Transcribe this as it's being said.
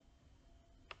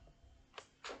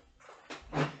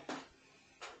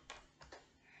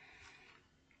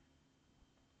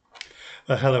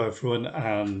Hello, everyone,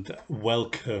 and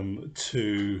welcome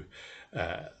to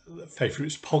Faith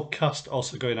Roots podcast.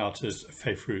 Also going out as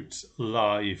Faith Roots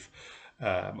Live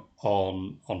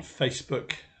on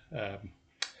Facebook.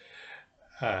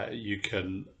 You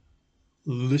can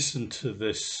listen to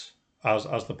this as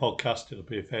the podcast. It'll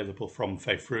be available from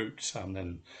Faith Roots, and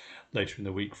then later in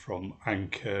the week from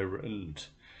Anchor and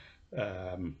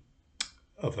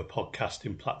other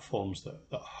podcasting platforms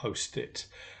that host it.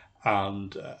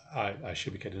 And I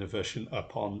should be getting a version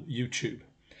up on YouTube.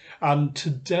 And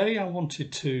today I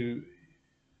wanted to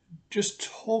just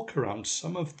talk around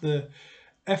some of the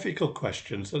ethical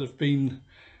questions that have been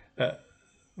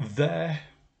there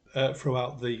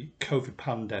throughout the COVID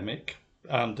pandemic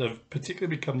and have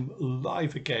particularly become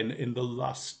live again in the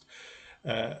last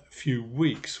few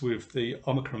weeks with the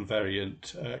Omicron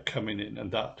variant coming in, and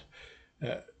that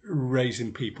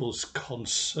raising people's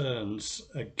concerns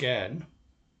again.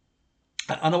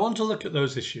 And I want to look at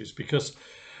those issues because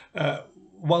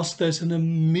whilst there's an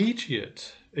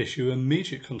immediate issue,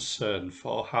 immediate concern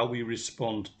for how we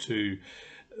respond to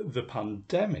the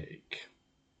pandemic,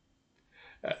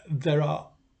 there are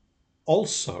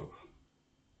also,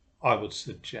 I would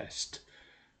suggest,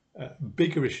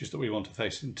 bigger issues that we want to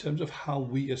face in terms of how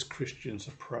we as Christians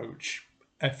approach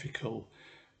ethical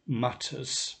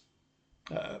matters.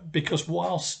 Because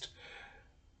whilst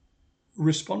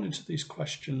responding to these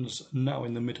questions now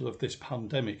in the middle of this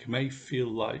pandemic may feel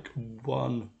like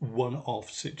one-off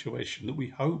situation that we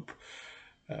hope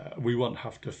we won't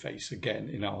have to face again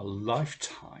in our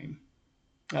lifetime.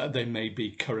 They may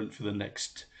be current for the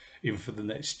next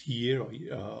year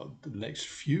or the next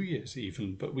few years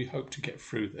even, but we hope to get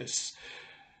through this.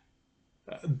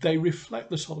 They reflect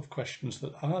the sort of questions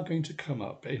that are going to come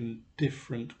up in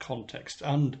different contexts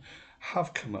and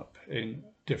have come up in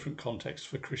different contexts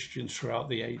for Christians throughout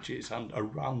the ages and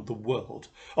around the world,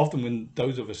 often when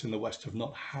those of us in the West have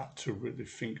not had to really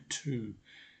think too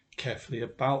carefully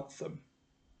about them.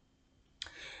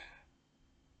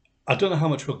 I don't know how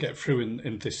much we'll get through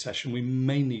in this session. We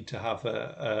may need to have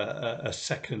a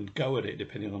second go at it,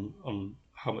 depending on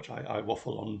how much I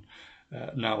waffle on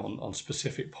now on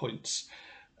specific points.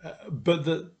 But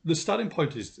the starting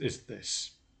point is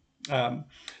this. A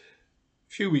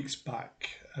few weeks back,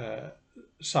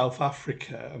 South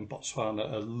Africa and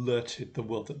Botswana alerted the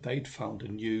world that they'd found a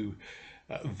new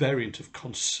variant of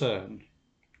concern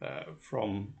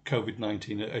from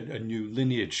COVID-19, a new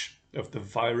lineage of the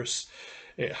virus.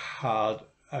 It had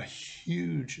a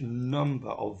huge number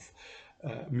of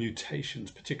mutations,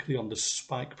 particularly on the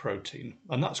spike protein.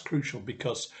 And that's crucial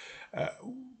because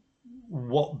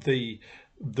what the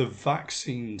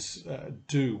vaccines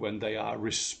do when they are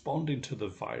responding to the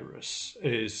virus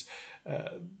is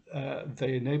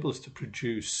they enable us to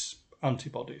produce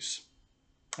antibodies.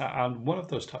 And one of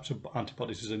those types of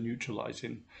antibodies is a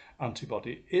neutralizing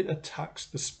antibody. It attacks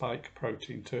the spike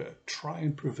protein to try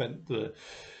and prevent the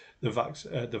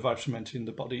virus from entering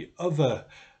the body. Other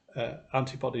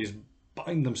antibodies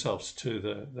bind themselves to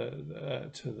the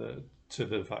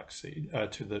vaccine,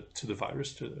 to the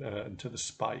virus, and to the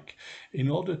spike, in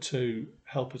order to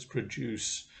help us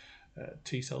produce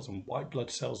T cells and white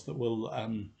blood cells that will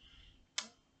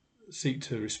seek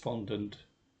to respond and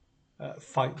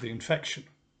fight the infection.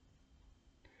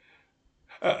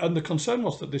 And the concern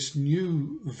was that this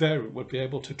new variant would be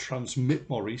able to transmit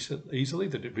more easily,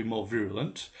 that it'd be more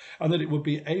virulent, and that it would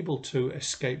be able to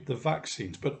escape the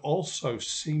vaccines, but also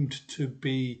seemed to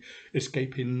be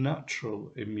escaping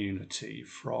natural immunity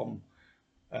from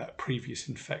previous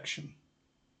infection.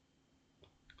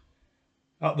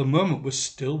 At the moment, we're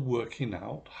still working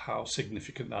out how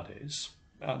significant that is,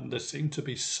 and there seem to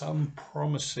be some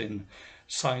promising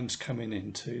signs coming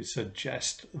in to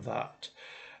suggest that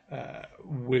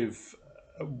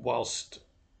whilst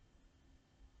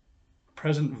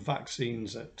present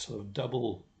vaccines at sort of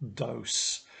double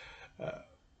dose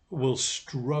will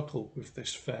struggle with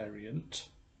this variant,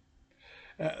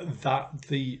 that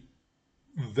the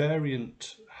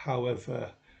variant,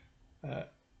 however,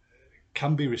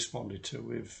 can be responded to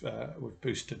with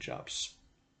booster jabs,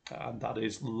 and that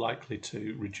is likely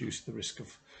to reduce the risk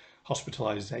of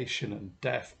hospitalization and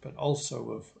death, but also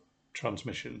of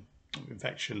transmission of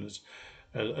infection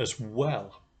as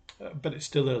well. But it's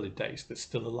still early days. There's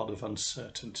still a lot of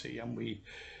uncertainty, and we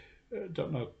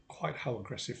don't know quite how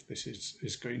aggressive this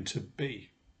is going to be.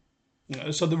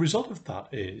 So the result of that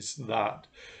is that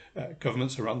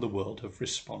governments around the world have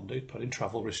responded, putting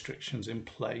travel restrictions in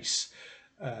place.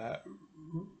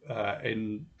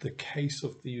 In the case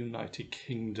of the United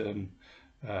Kingdom,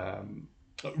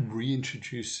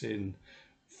 reintroducing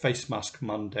face mask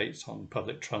mandates on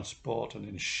public transport and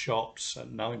in shops,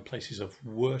 and now in places of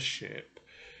worship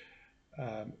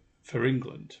for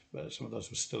England. Some of those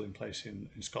were still in place in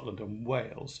Scotland and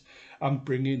Wales, and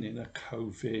bringing in a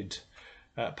COVID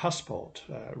passport,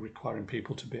 requiring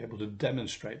people to be able to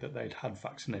demonstrate that they'd had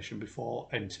vaccination before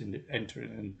entering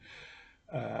in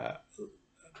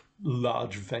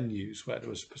large venues where there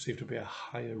was perceived to be a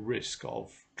higher risk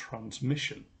of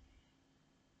transmission.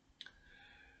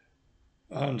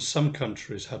 And some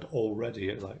countries had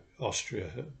already, like Austria,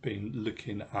 been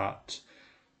looking at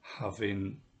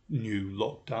having new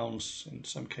lockdowns. In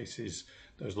some cases,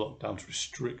 those lockdowns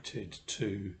restricted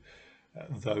to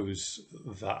those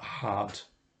that had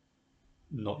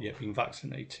not yet been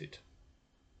vaccinated.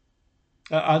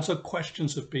 And so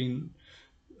questions have been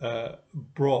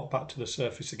brought back to the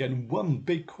surface again. One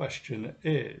big question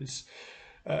is,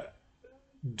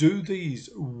 do these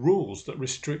rules that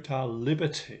restrict our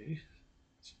liberty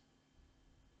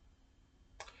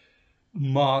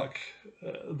mark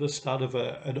the start of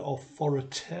an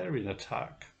authoritarian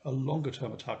attack, a longer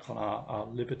term attack on our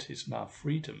liberties and our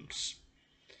freedoms?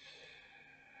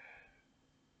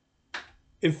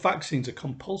 If vaccines are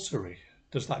compulsory,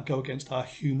 does that go against our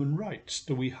human rights?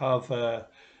 Do we have a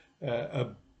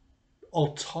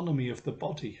autonomy of the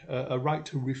body, a right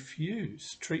to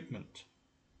refuse treatment?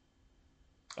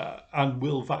 And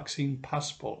will vaccine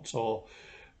passports or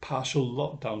partial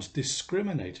lockdowns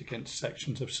discriminate against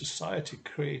sections of society,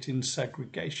 creating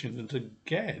segregation? And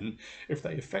again, if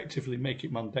they effectively make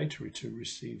it mandatory to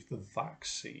receive the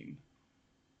vaccine,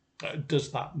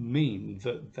 does that mean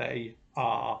that they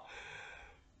are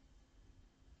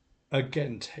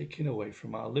again taking away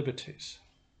from our liberties?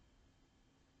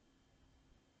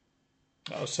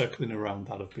 Circling around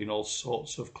that have been all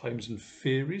sorts of claims and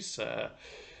theories.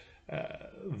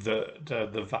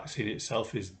 The vaccine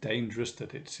itself is dangerous,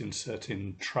 that it's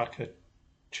inserting tracker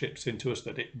chips into us,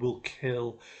 that it will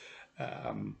kill,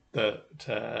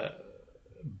 that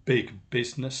big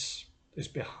business is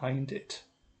behind it.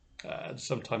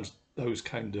 Sometimes those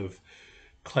kind of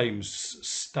claims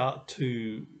start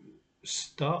to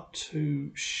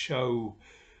show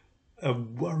a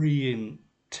worrying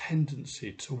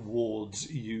tendency towards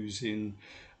using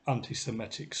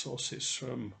anti-Semitic sources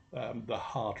from the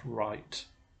hard right.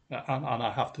 And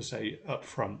I have to say up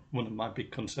front, one of my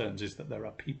big concerns is that there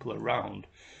are people around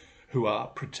who are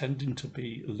pretending to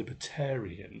be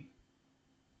libertarian,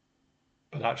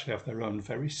 but actually have their own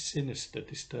very sinister,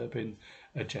 disturbing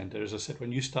agenda. As I said,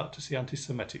 when you start to see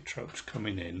anti-Semitic tropes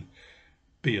coming in,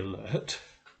 be alert.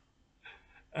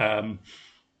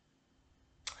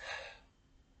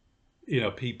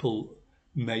 People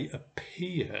may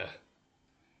appear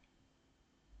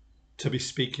to be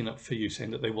speaking up for you,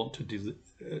 saying that they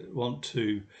want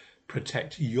to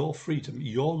protect your freedom,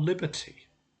 your liberty.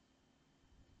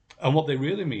 And what they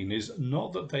really mean is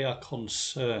not that they are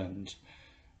concerned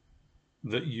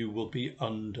that you will be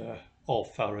under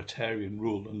authoritarian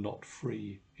rule and not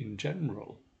free in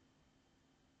general.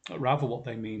 Rather, what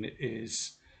they mean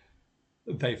is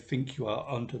they think you are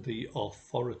under the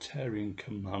authoritarian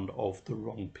command of the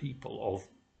wrong people, of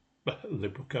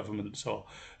liberal governments or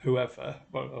whoever,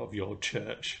 of your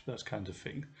church, that kind of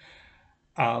thing.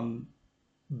 And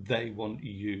they want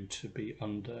you to be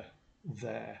under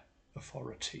their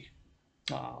authority.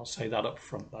 I'll say that up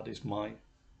front. That is my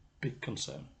big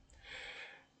concern.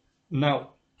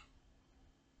 Now,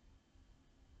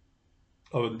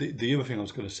 the other thing I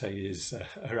was going to say is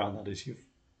around that is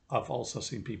I've also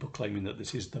seen people claiming that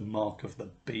this is the mark of the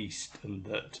beast, and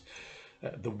that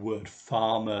the word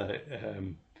pharma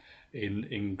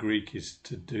in Greek is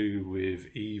to do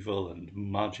with evil and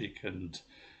magic, and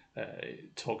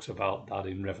it talks about that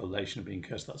in Revelation being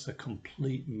cursed. That's a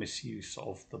complete misuse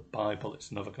of the Bible.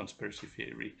 It's another conspiracy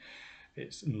theory.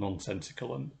 It's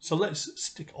nonsensical. And so let's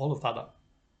stick all of that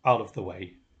out of the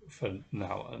way for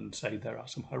now and say there are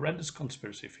some horrendous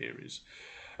conspiracy theories.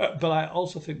 But I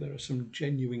also think there are some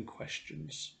genuine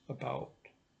questions about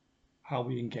how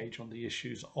we engage on the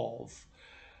issues of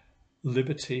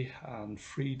liberty and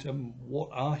freedom. What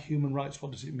are human rights?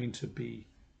 What does it mean to be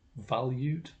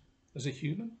valued as a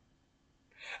human?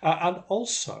 And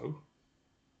also,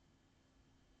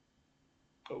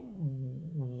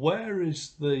 where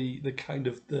is the kind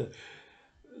of the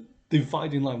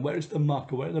dividing line? Where is the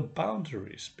marker? Where are the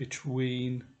boundaries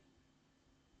between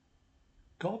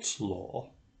God's law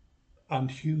and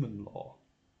human law?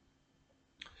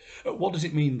 What does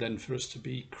it mean then for us to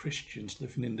be Christians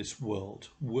living in this world,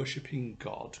 worshipping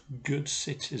God, good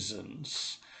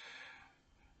citizens,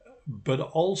 but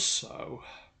also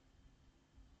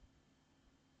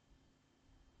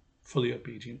fully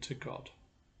obedient to God?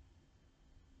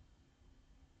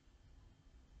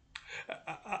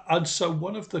 And so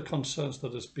one of the concerns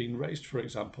that has been raised, for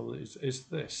example, is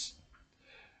this,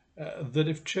 that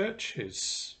if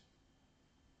churches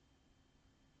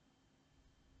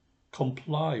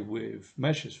comply with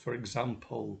measures, for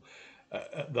example,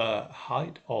 at the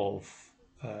height of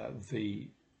the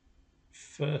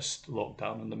first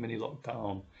lockdown and the mini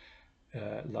lockdown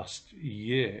last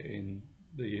year in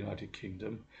the United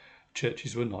Kingdom,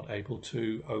 churches were not able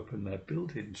to open their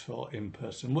buildings for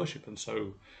in-person worship, and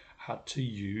so had to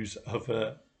use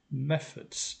other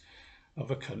methods.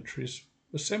 Other countries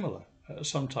were similar,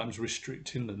 sometimes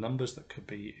restricting the numbers that could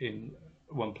be in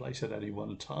one place at any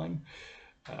one time,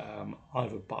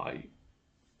 either by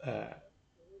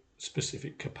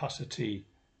specific capacity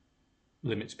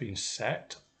limits being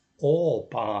set or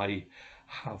by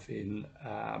having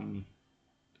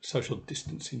social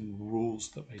distancing rules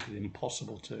that made it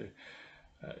impossible to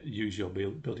use your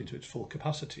building to its full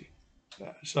capacity.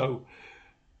 So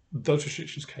those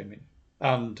restrictions came in.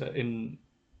 And in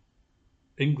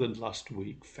England last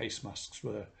week, face masks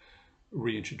were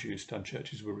reintroduced and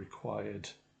churches were required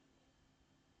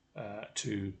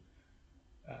to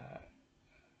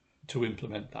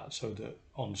implement that, so that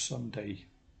on Sunday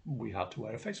we had to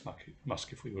wear a face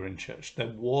mask if we were in church.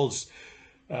 There was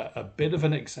a bit of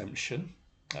an exemption.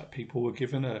 People were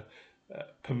given a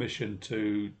permission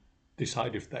to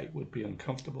decide if they would be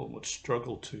uncomfortable and would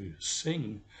struggle to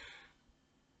sing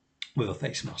with a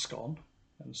face mask on,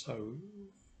 and so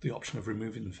the option of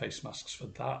removing the face masks for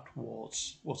that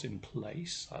was in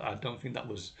place. I don't think that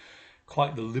was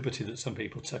quite the liberty that some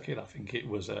people took it. I think it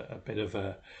was a bit of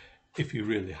a, if you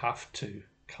really have to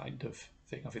kind of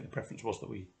thing. I think the preference was that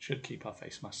we should keep our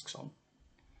face masks on.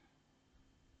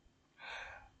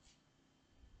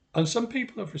 And some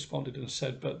people have responded and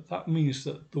said, but that means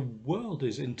that the world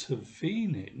is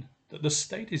intervening, that the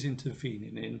state is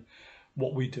intervening in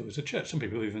what we do as a church. Some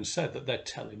people have even said that they're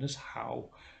telling us how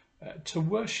to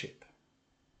worship.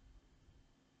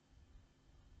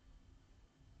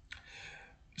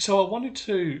 So I wanted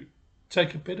to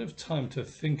take a bit of time to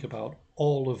think about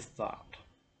all of that.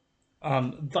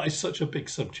 And that is such a big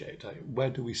subject. Where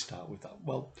do we start with that?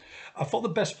 Well, I thought the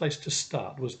best place to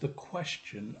start was the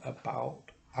question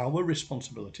about our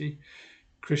responsibility,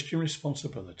 Christian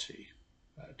responsibility,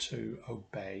 to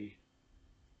obey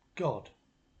God.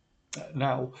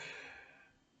 Now,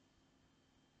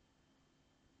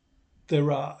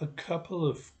 there are a couple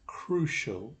of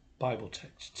crucial Bible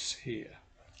texts here.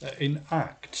 In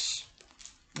Acts,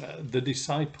 the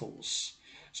disciples,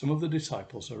 some of the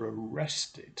disciples are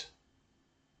arrested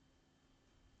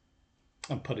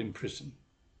and put in prison.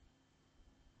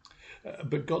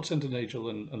 But God sent an angel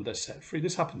and they're set free.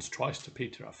 This happens twice to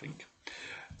Peter, I think.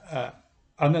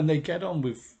 And then they get on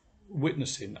with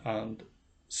witnessing and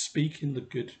speaking the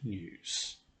good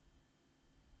news.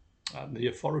 And the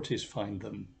authorities find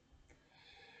them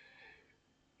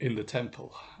in the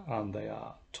temple and they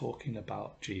are talking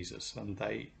about Jesus, and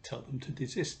they tell them to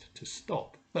desist, to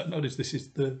stop. But notice this is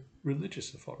the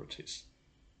religious authorities.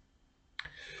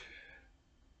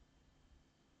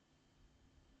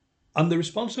 And the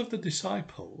response of the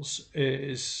disciples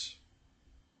is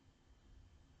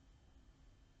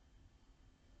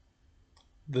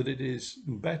that it is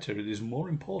better, it is more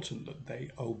important that they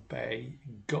obey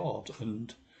God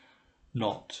and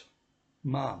not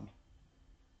man.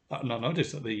 Now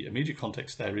notice that the immediate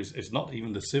context there is not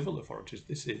even the civil authorities.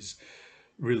 This is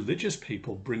religious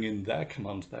people bringing their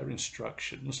commands, their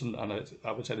instructions, and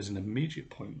I would say there's an immediate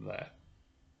point there,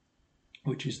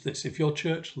 which is this: if your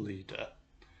church leader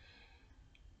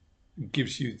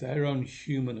gives you their own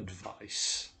human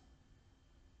advice,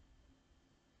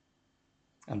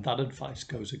 and that advice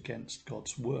goes against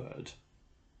God's word,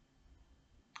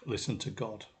 listen to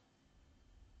God.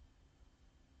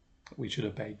 We should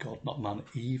obey God, not man,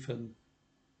 even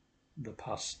the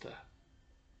pastor.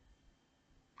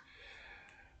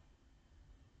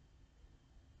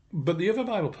 But the other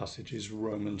Bible passage is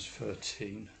Romans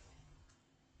 13.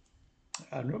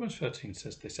 And Romans 13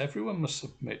 says this: everyone must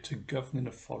submit to governing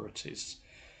authorities,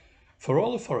 for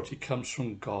all authority comes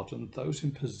from God, and those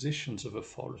in positions of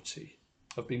authority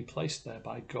have been placed there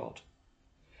by God.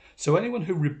 So anyone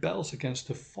who rebels against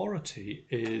authority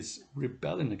is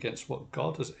rebelling against what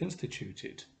God has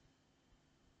instituted,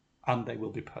 and they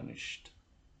will be punished.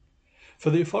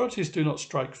 For the authorities do not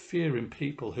strike fear in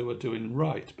people who are doing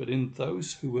right, but in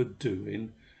those who are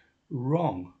doing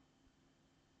wrong.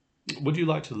 Would you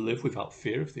like to live without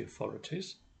fear of the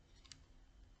authorities?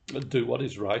 Do what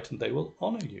is right and they will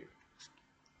honour you.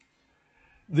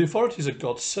 The authorities are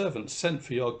God's servants sent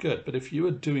for your good, but if you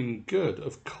are doing good,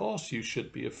 of course you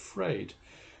should be afraid,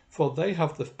 for they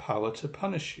have the power to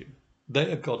punish you.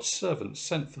 They are God's servants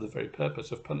sent for the very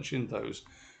purpose of punishing those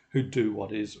who do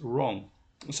what is wrong.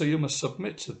 So you must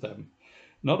submit to them,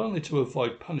 not only to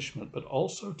avoid punishment, but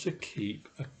also to keep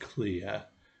a clear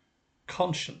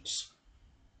conscience.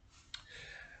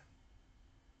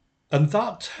 And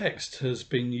that text has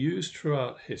been used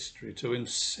throughout history to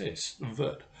insist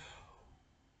that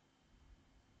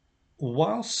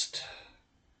whilst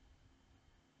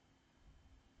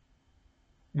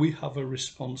we have a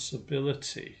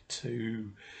responsibility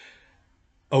to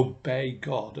obey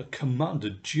God, a command, a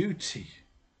duty,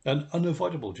 an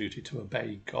unavoidable duty to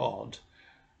obey God,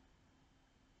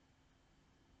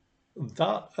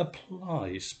 that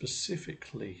applies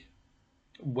specifically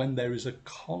when there is a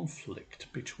conflict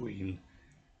between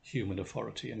human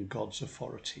authority and God's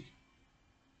authority.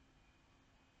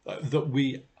 That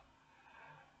we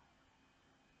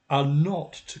are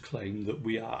not to claim that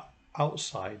we are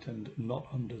outside and not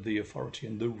under the authority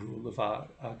and the rule of our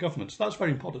governments. That's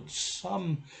very important.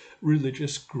 Some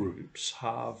religious groups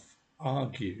have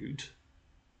argued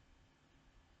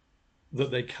that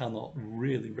they cannot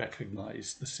really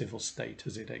recognize the civil state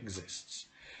as it exists.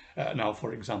 Now,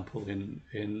 for example,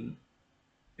 in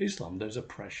Islam, there's a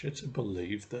pressure to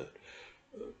believe that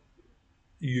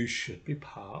you should be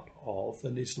part of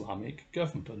an Islamic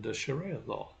government under Sharia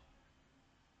law.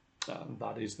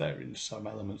 That is there in some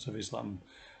elements of Islam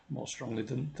more strongly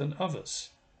than others.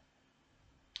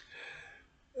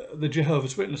 The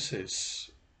Jehovah's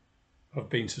Witnesses have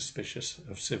been suspicious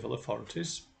of civil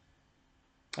authorities.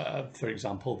 For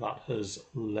example, that has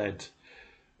led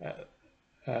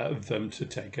them to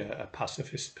take a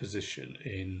pacifist position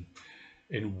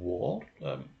in war,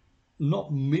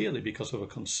 not merely because of a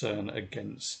concern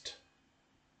against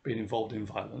being involved in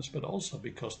violence, but also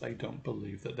because they don't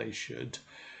believe that they should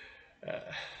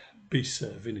be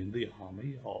serving in the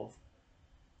army of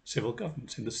civil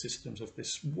governments in the systems of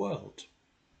this world.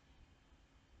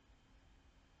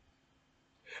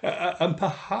 And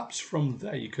perhaps from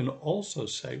there you can also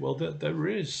say, well, there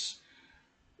is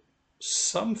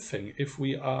something, if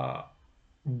we are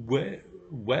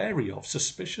wary of,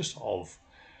 suspicious of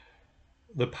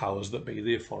the powers that be,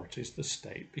 the authorities, the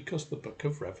state, because the book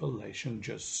of Revelation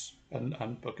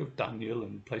and book of Daniel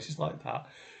and places like that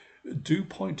do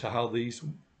point to how the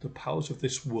powers of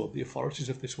this world, the authorities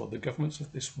of this world, the governments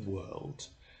of this world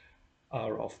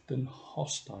are often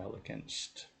hostile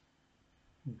against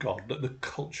God, that the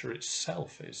culture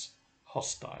itself is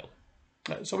hostile.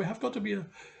 So we have got to be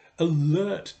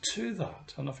alert to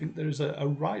that, and I think there is a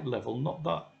right level, not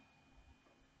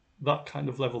that kind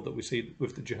of level that we see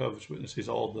with the Jehovah's Witnesses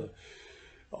or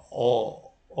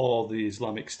the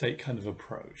Islamic State kind of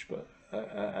approach, but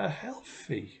a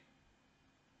healthy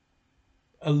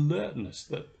alertness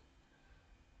that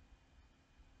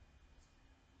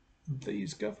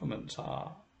these governments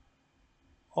are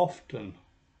often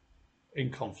in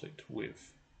conflict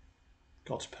with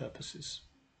God's purposes.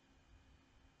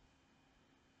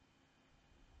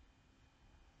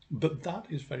 But that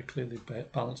is very clearly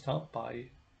balanced out by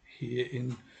here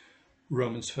in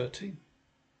Romans 13.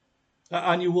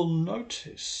 And you will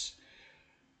notice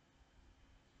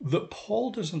that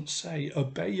Paul doesn't say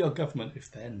obey your government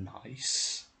if they're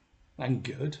nice and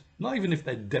good, not even if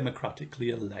they're democratically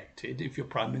elected, if your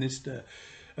prime minister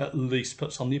at least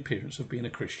puts on the appearance of being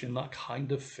a Christian, that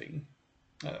kind of thing.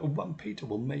 1 Peter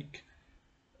will make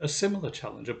a similar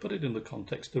challenge and put it in the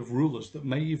context of rulers that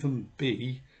may even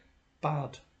be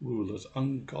bad rulers,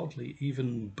 ungodly,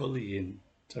 even bullying,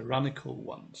 tyrannical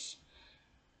ones.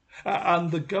 And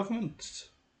the government,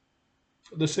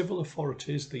 the civil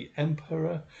authorities, the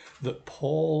emperor that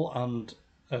Paul and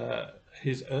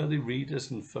his early readers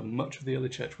and for much of the early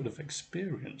church would have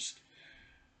experienced,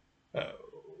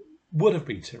 would have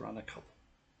been tyrannical,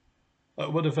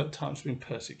 would have at times been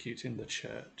persecuting the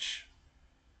church,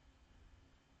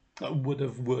 would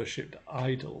have worshipped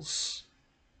idols,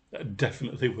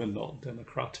 definitely were not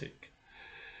democratic.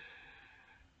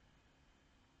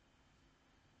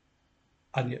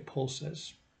 And yet Paul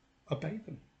says, obey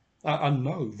them. And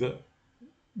know that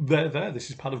they're there. This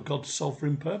is part of God's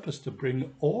sovereign purpose to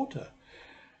bring order.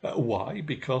 Why?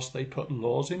 Because they put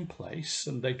laws in place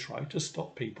and they try to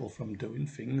stop people from doing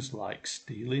things like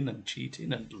stealing and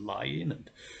cheating and lying and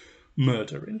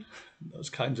murdering, those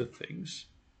kinds of things.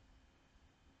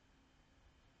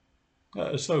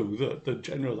 So the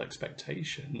general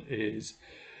expectation is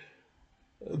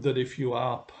that if you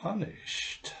are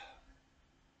punished,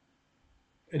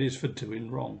 it is for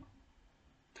doing wrong.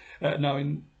 Now,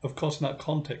 of course, in that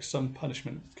context, some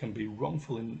punishment can be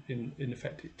wrongful. In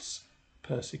effect, it's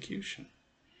persecution.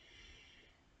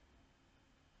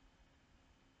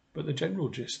 But the general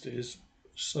gist is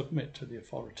submit to the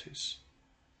authorities.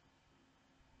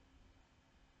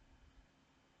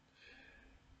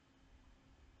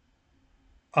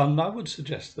 And I would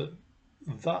suggest that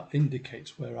that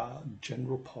indicates where our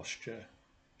general posture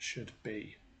should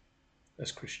be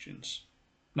as Christians.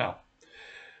 Now,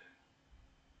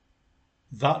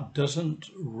 that doesn't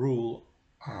rule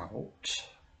out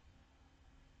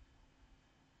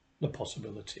the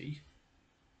possibility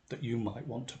that you might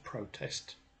want to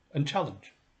protest and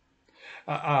challenge.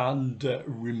 And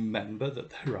remember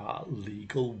that there are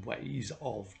legal ways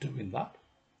of doing that.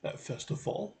 First of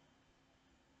all,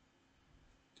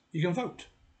 you can vote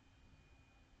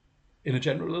in a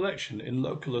general election, in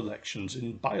local elections,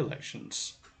 in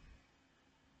by-elections.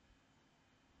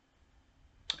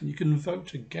 And you can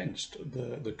vote against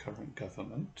the current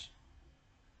government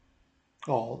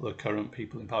or the current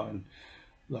people in power in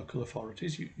local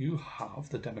authorities. You have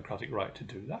the democratic right to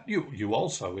do that. You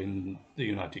also, in the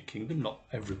United Kingdom, not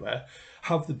everywhere,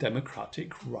 have the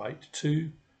democratic right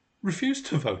to refuse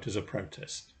to vote as a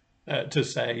protest, to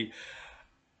say,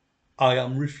 I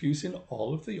am refusing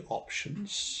all of the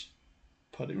options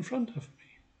put in front of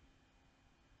me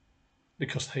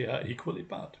because they are equally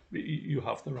bad. You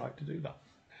have the right to do that.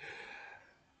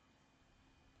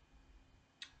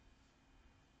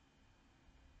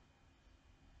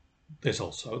 There's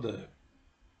also the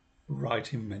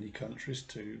right in many countries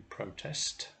to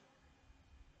protest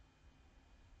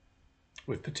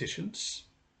with petitions,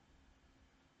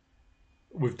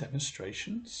 with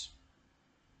demonstrations,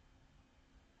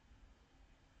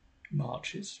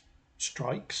 marches,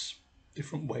 strikes,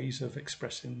 different ways of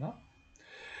expressing that.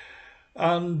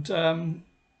 And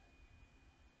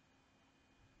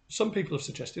some people have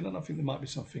suggested, and I think there might be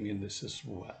something in this as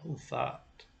well, that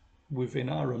within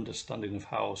our understanding of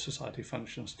how society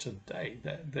functions today,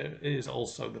 there is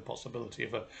also the possibility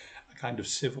of a kind of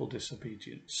civil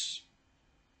disobedience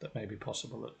that may be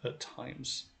possible at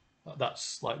times. That's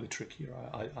slightly trickier,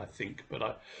 I think,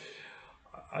 but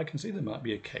I can see there might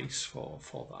be a case for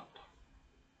that.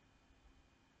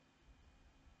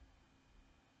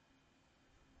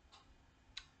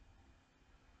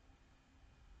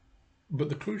 But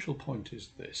the crucial point is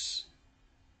this: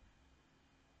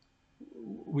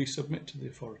 we submit to the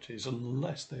authorities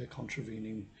unless they are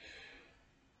contravening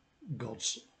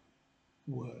God's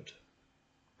word,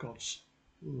 God's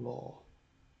law.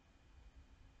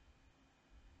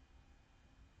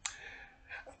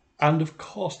 And of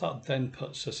course, that then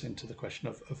puts us into the question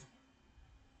of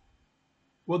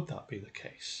would that be the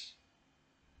case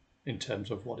in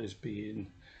terms of what is being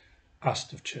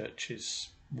asked of churches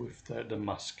with the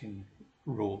masking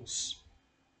rules?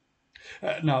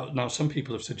 Now, some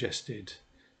people have suggested,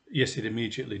 yes, it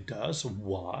immediately does.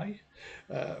 Why?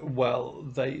 Well,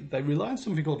 they rely on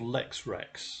something called Lex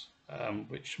Rex,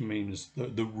 which means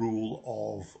the rule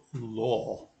of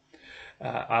law.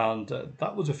 And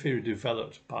that was a theory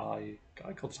developed by a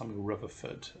guy called Samuel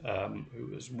Rutherford, who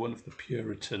was one of the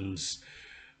Puritans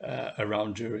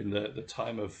around during the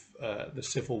time of the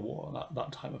Civil War,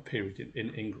 that time of period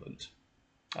in England.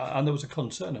 And there was a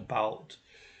concern about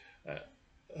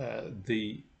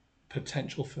the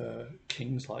potential for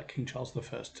kings like King Charles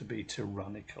I to be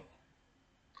tyrannical.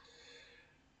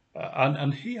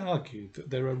 And he argued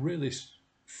that there are really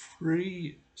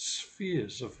three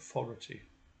spheres of authority.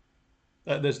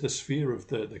 There's the sphere of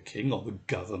the king or the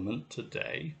government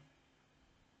today,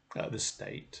 the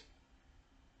state,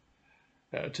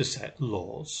 to set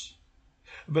laws.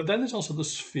 But then there's also the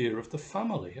sphere of the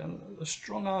family, and a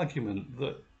strong argument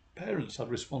that parents have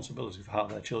responsibility for how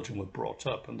their children were brought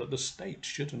up and that the state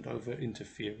shouldn't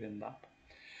interfere in that.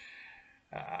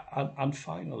 And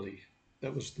finally,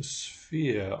 there was the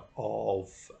sphere of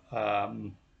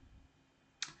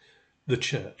the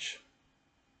church.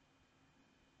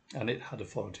 And it had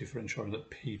authority for ensuring that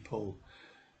people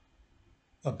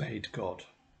obeyed God.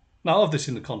 Now, of this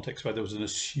in the context where there was an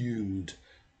assumed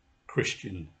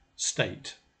Christian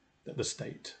state,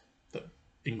 that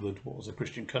England was a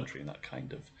Christian country in that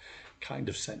kind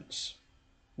of sense.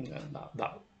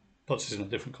 That puts us in a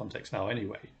different context now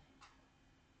anyway.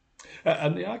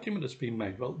 And the argument that's been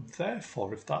made, well,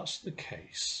 therefore, if that's the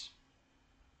case,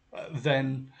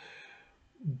 then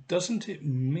doesn't it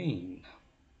mean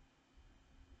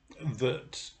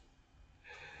that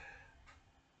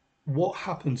what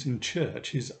happens in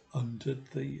church is under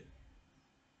the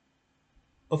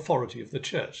authority of the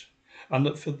church, and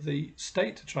that for the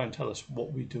state to try and tell us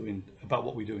what we do about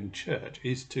what we do in church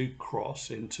is to cross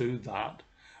into that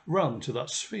realm, to that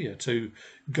sphere, to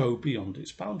go beyond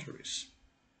its boundaries?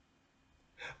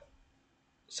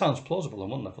 Sounds plausible on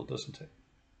one level, doesn't it?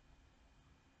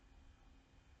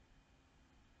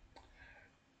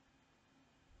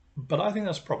 But I think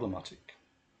that's problematic.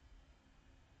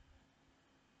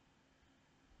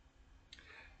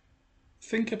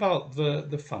 Think about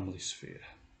the family sphere.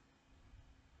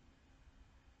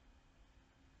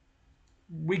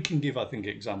 We can give, I think,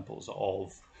 examples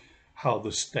of how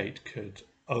the state could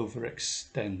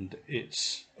overextend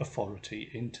its authority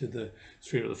into the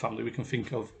sphere of the family. We can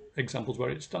think of examples where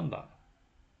it's done that.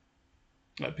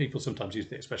 People sometimes use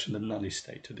the expression the nanny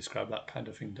state to describe that kind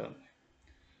of thing, don't they?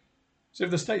 So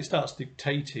if the state starts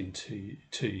dictating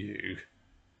to you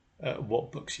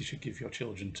what books you should give your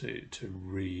children to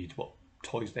read, what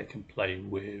toys they can play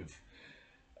with,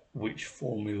 which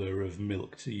formula of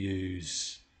milk to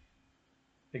use,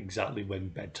 exactly when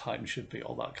bedtime should be,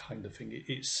 all that kind of thing,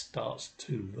 it starts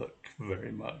to look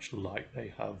very much like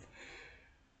they have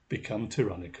become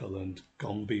tyrannical and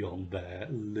gone beyond their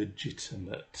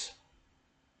legitimate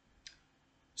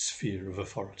sphere of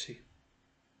authority.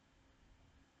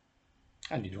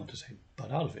 And you'd want to say,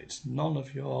 but out of it, it's none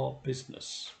of your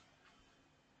business.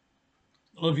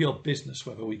 None of your business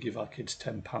whether we give our kids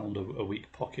 £10 a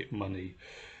week pocket money,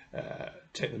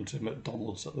 take them to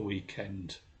McDonald's at the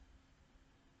weekend,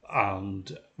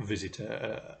 and visit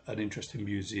an interesting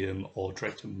museum or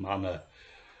Drayton Manor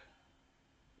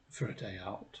for a day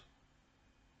out.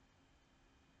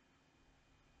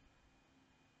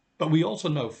 But we also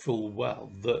know full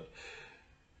well that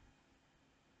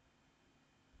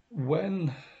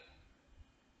when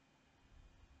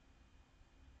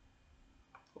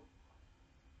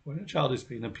a child is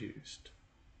being abused,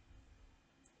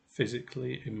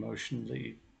 physically,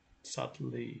 emotionally,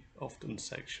 sadly, often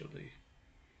sexually,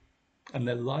 and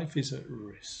their life is at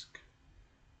risk,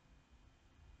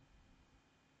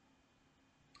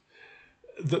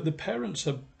 that the parents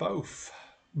are both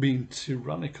being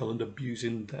tyrannical and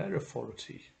abusing their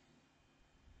authority,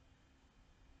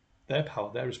 their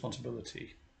power, their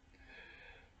responsibility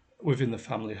within the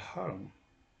family home,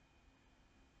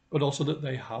 but also that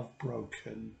they have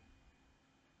broken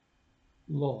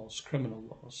laws, criminal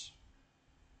laws.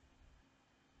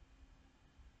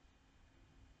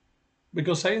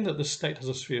 Because saying that the state has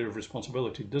a sphere of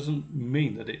responsibility doesn't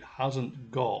mean that it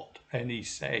hasn't got any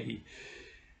say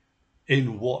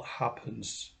in what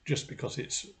happens just because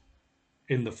it's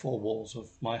in the four walls of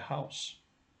my house.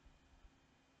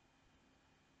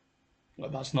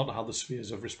 That's not how the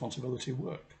spheres of responsibility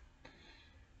work.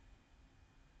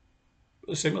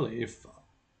 Similarly, if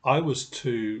I was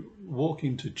to walk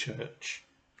into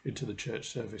the church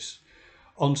service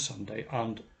on Sunday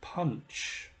and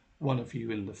punch one of you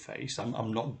in the face,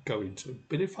 I'm not going to,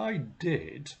 but if I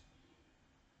did,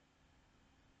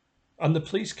 and the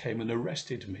police came and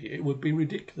arrested me, it would be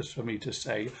ridiculous for me to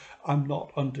say, I'm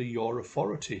not under your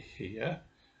authority here.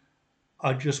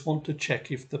 I just want to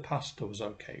check if the pastor was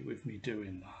okay with me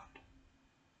doing that.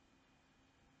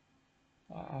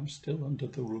 I'm still under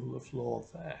the rule of law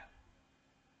there.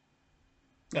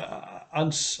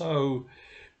 And so,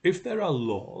 if there are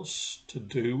laws to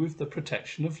do with the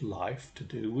protection of life, to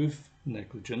do with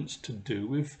negligence, to do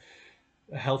with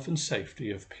the health and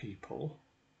safety of people,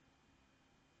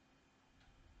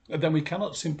 then we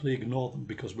cannot simply ignore them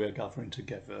because we're gathering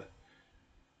together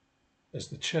as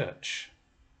the church.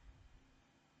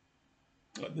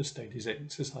 The state is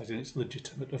exercising its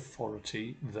legitimate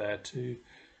authority there to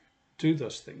do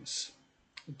those things,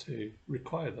 to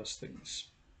require those things.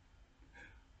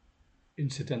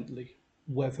 Incidentally,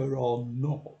 whether or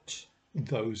not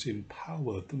those in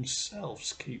power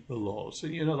themselves keep the laws.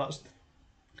 You know,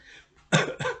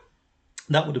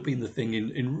 that would have been the thing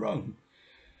in Rome.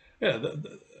 Yeah,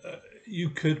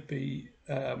 you could be,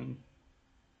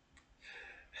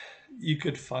 you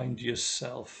could find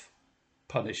yourself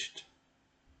punished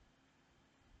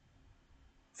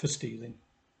for stealing,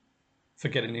 for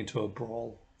getting into a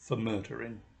brawl, for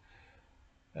murdering,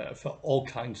 for all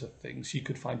kinds of things. You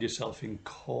could find yourself in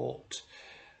court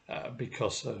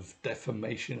because of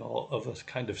defamation or other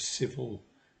kind of civil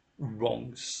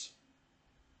wrongs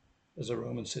as a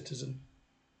Roman citizen.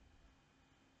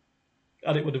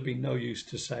 And it would have been no use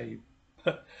to say,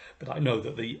 but I know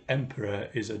that the emperor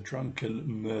is a drunken,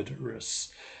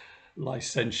 murderous,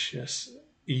 licentious,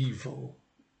 evil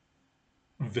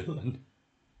villain.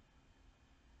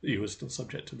 You are still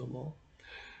subject to the law.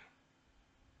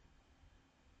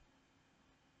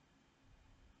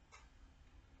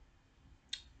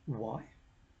 Why?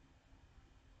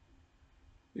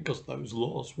 Because those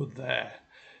laws were there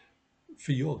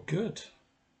for your good.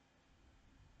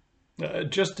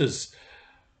 Just as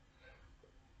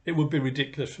it would be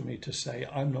ridiculous for me to say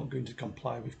I'm not going to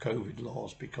comply with COVID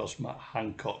laws because Matt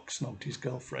Hancock snogged his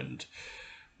girlfriend,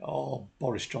 or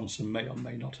Boris Johnson may or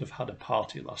may not have had a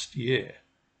party last year.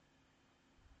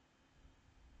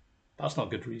 That's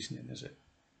not good reasoning, is it?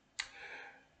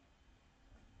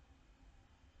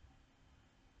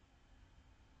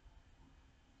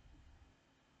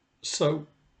 So,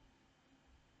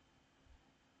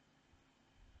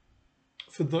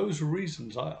 for those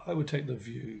reasons, I would take the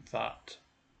view that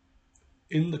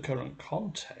in the current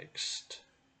context,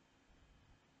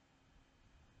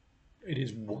 it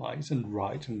is wise and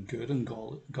right and good and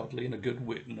godly and a good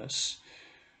witness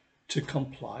to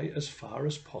comply as far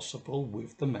as possible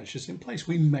with the measures in place.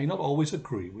 We may not always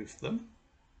agree with them.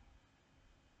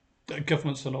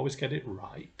 Governments don't always get it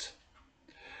right.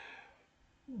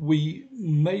 We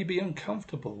may be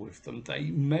uncomfortable with them.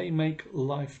 They may make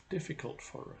life difficult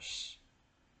for us.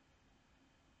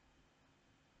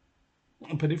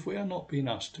 But if we are not being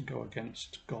asked to go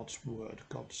against God's word,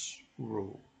 God's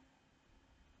rule,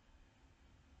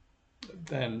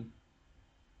 then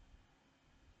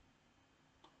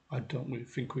I don't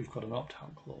think we've got an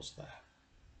opt-out clause there.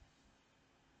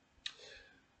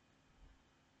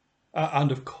 And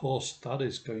of course, that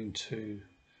is going to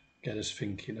get us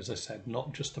thinking, as I said,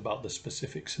 not just about the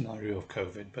specific scenario of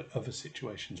COVID, but other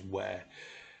situations where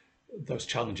those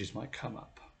challenges might come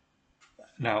up.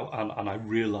 Now, and I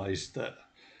realise that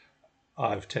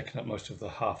I've taken up most of the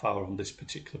half hour on this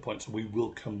particular point, so we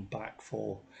will come back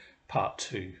for part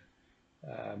two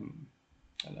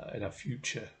in a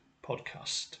future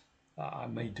podcast. I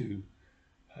may do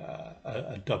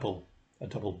a double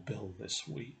bill this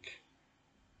week.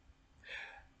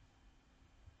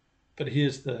 But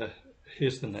here's the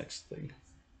next thing.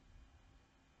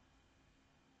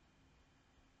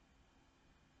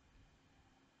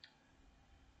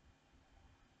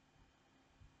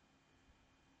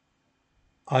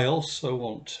 I also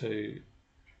want to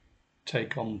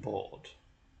take on board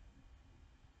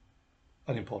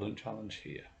an important challenge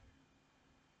here,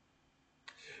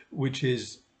 which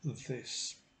is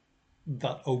this,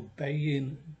 that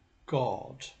obeying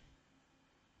God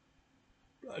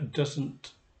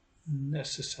doesn't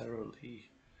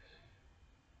necessarily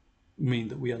mean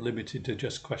that we are limited to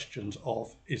just questions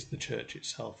of, is the church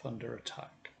itself under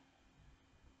attack?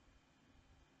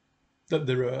 That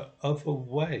there are other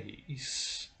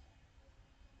ways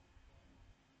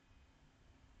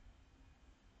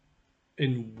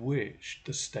in which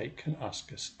the state can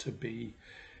ask us to be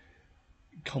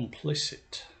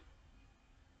complicit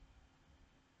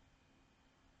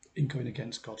in going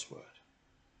against God's word.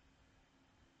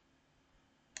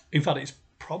 In fact, it's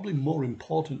probably more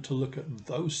important to look at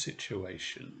those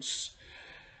situations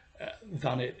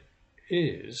than it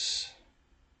is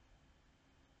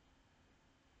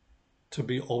to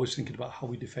be always thinking about how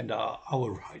we defend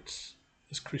our rights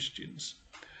as Christians.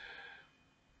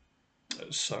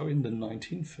 So in the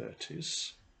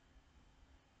 1930s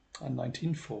and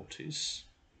 1940s,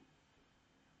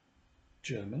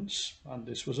 Germans, and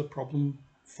this was a problem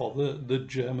for the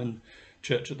German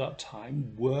church at that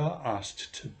time, were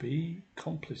asked to be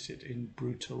complicit in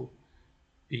brutal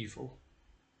evil,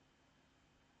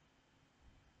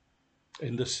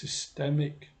 in the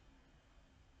systemic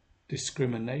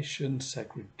discrimination,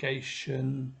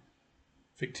 segregation,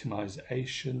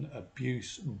 victimization,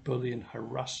 abuse, bullying,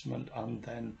 harassment, and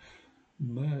then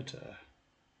murder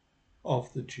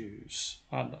of the Jews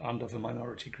and other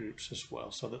minority groups as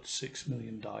well, so that 6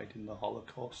 million died in the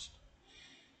Holocaust.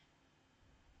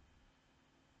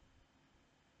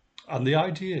 And the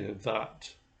idea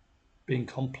that being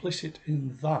complicit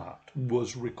in that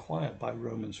was required by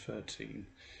Romans 13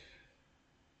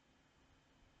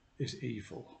 is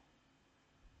evil.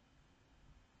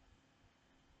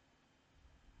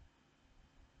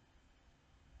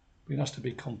 Being asked to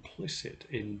be complicit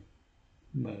in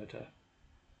murder,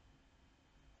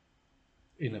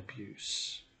 in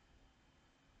abuse,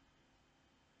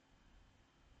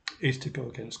 is to go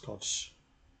against God's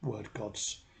word,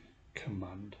 God's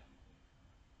command.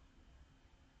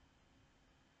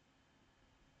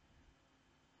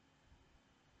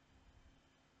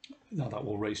 Now that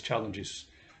will raise challenges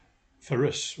for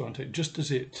us, won't it? Just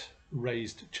as it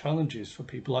raised challenges for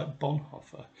people like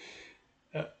Bonhoeffer.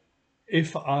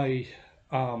 If I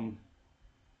am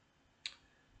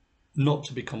not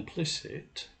to be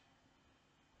complicit,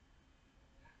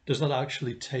 does that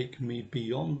actually take me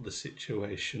beyond the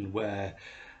situation where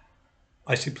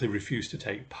I simply refuse to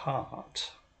take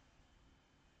part?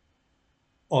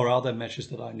 Or are there measures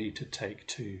that I need to take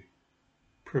to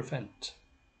prevent?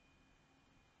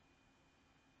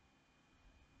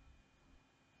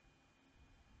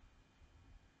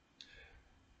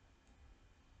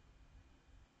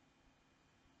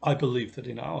 I believe that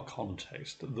in our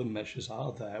context, the measures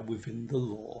are there within the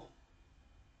law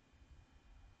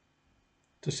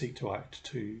to seek to act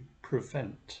to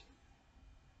prevent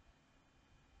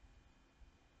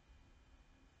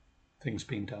things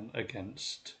being done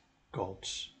against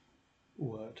God's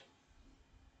word.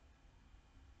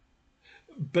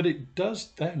 But it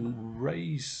does then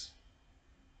raise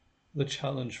the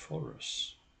challenge for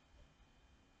us.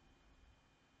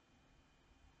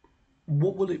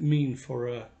 What will it mean for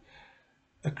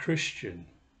a Christian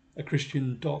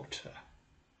doctor,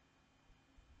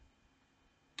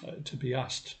 to be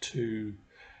asked to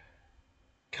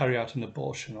carry out an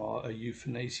abortion or a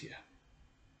euthanasia?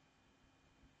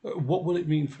 What will it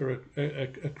mean for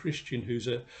a Christian who's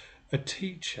a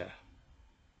teacher,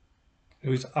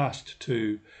 who is asked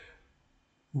to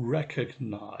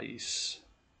recognize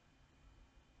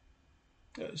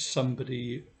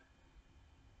somebody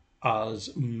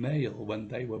as male when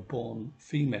they were born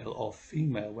female, or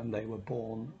female when they were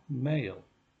born male?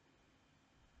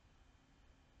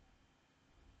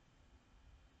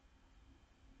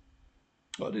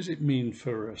 What does it mean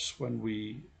for us when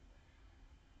we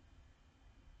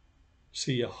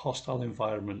see a hostile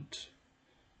environment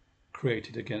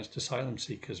created against asylum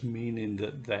seekers, meaning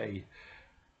that they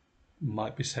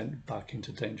might be sent back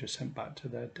into danger, sent back to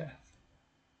their death?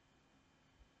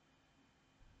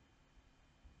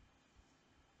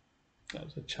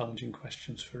 Those are challenging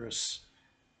questions for us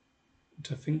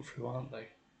to think through, aren't they?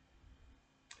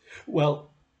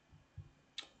 Well,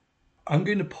 I'm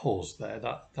going to pause there.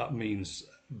 That means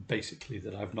basically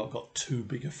that I've not got too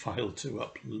big a file to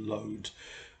upload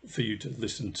for you to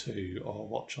listen to or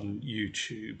watch on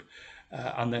YouTube.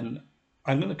 And then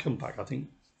I'm going to come back, I think,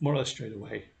 more or less straight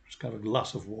away. Just kind of a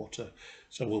glass of water.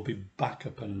 So we'll be back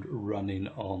up and running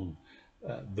on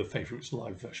the Faith Roots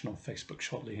live version on Facebook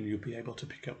shortly, and you'll be able to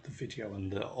pick up the video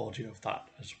and the audio of that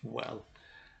as well.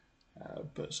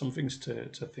 But some things to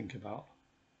think about.